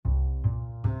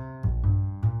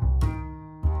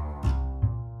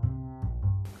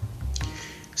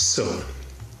So,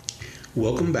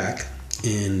 welcome back,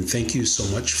 and thank you so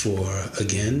much for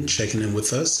again checking in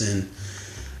with us. And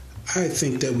I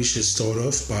think that we should start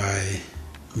off by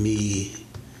me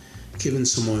giving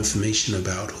some more information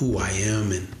about who I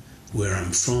am and where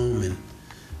I'm from and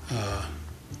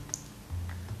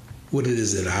what it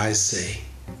is that I say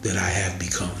that I have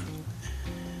become.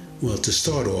 Well, to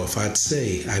start off, I'd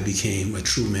say I became a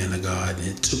true man of God, and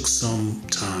it took some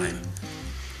time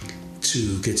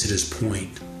to get to this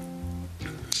point.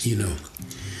 You know,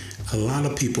 a lot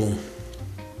of people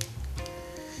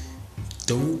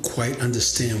don't quite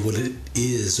understand what it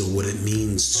is or what it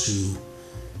means to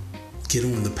get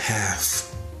on the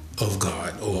path of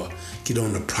God, or get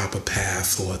on the proper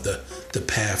path, or the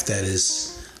path that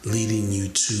is leading you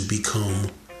to become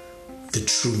the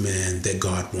true man that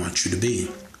God wants you to be.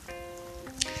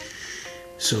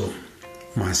 So,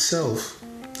 myself,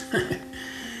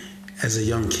 as a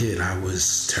young kid, I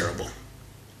was terrible.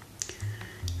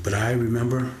 But I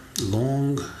remember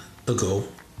long ago,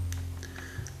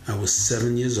 I was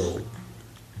 7 years old,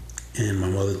 and my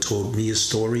mother told me a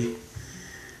story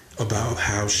about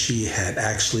how she had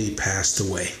actually passed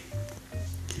away.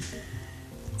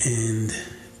 And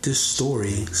this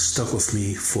story stuck with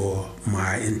me for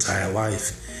my entire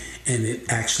life, and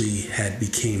it actually had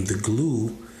became the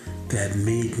glue that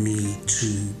made me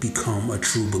to become a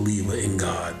true believer in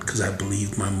God, because I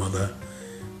believed my mother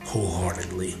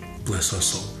wholeheartedly. Bless her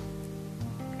soul.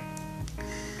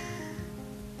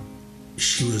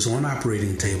 She was on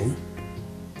operating table,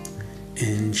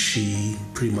 and she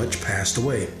pretty much passed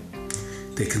away.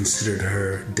 They considered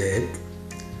her dead,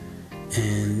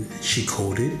 and she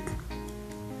coded.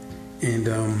 And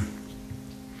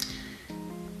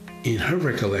in her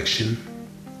recollection,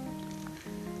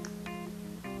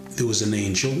 there was an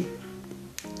angel,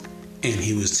 and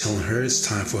he was telling her it's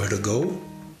time for her to go.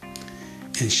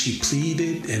 And she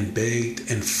pleaded and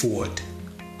begged and fought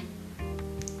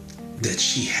that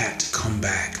she had to come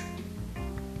back,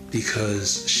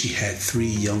 because she had 3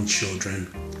 young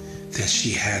children that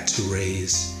she had to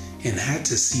raise and had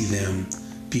to see them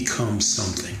become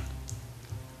something.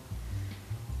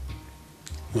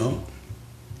 Well,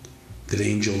 the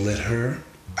angel let her,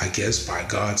 I guess by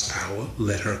God's power,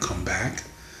 let her come back,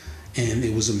 and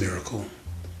it was a miracle.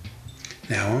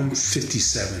 Now, I'm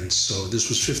 57, so this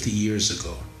was 50 years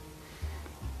ago.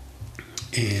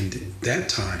 And that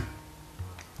time,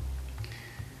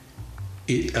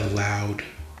 it allowed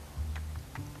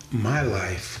my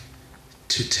life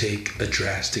to take a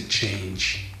drastic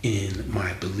change in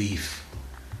my belief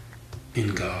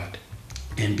in God.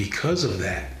 And because of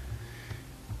that,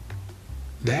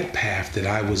 that path that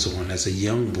I was on as a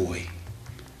young boy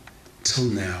till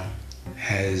now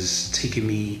has taken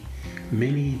me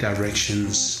many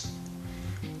directions,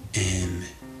 and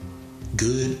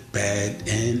good, bad,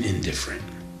 and indifferent.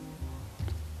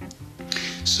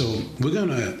 So we're going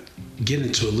to get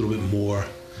into a little bit more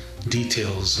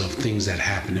details of things that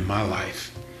happened in my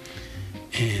life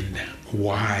and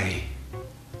why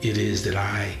it is that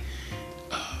I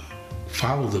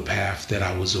follow the path that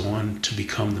I was on to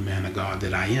become the man of God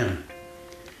that I am.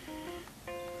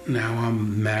 Now,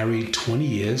 I'm married 20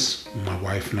 years. My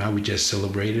wife and I, we just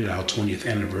celebrated our 20th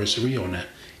anniversary on the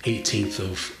 18th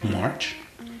of March.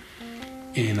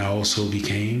 And I also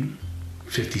became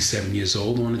 57 years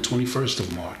old on the 21st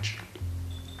of March.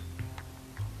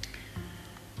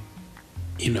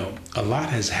 You know, a lot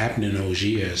has happened in those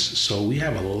years, so we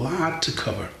have a lot to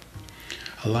cover,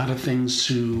 a lot of things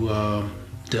to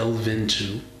delve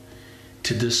into,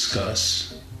 to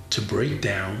discuss, to break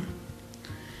down.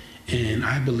 And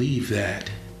I believe that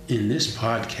in this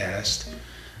podcast,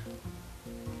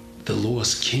 The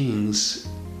Lost Kings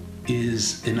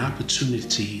is an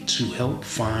opportunity to help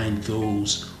find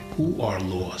those who are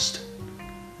lost.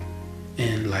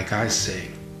 And like I say,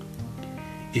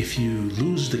 if you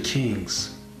lose the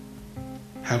kings,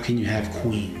 how can you have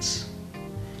queens?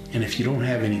 And if you don't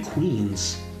have any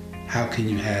queens, how can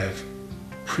you have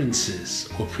princes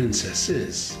or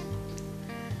princesses?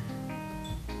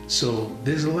 So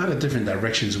there's a lot of different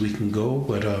directions we can go,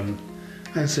 but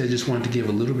like I said, I just wanted to give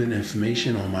a little bit of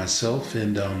information on myself.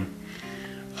 And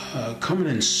coming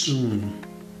in soon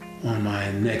on my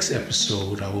next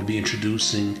episode, I will be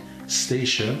introducing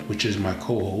Stacia, which is my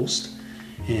co-host.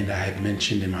 And I had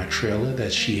mentioned in my trailer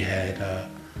that she had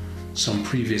some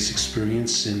previous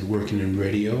experience in working in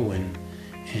radio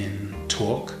and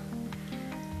talk.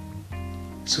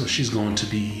 So she's going to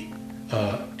be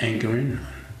anchoring,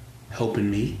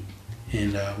 helping me,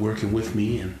 and working with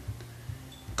me and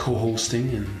co-hosting.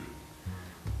 And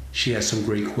she has some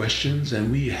great questions, and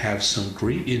we have some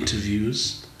great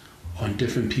interviews on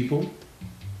different people.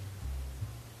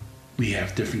 We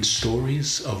have different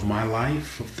stories of my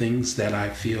life, of things that I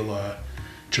feel are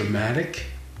dramatic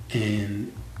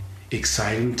and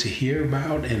exciting to hear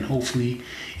about, and hopefully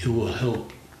it will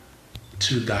help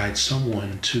to guide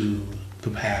someone to the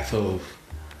path of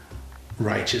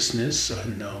righteousness,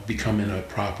 becoming a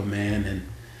proper man and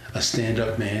a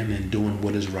stand-up man and doing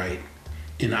what is right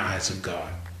in the eyes of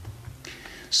God.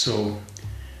 So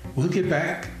we'll get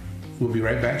back. We'll be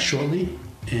right back shortly.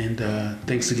 And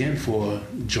thanks again for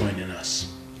joining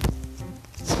us.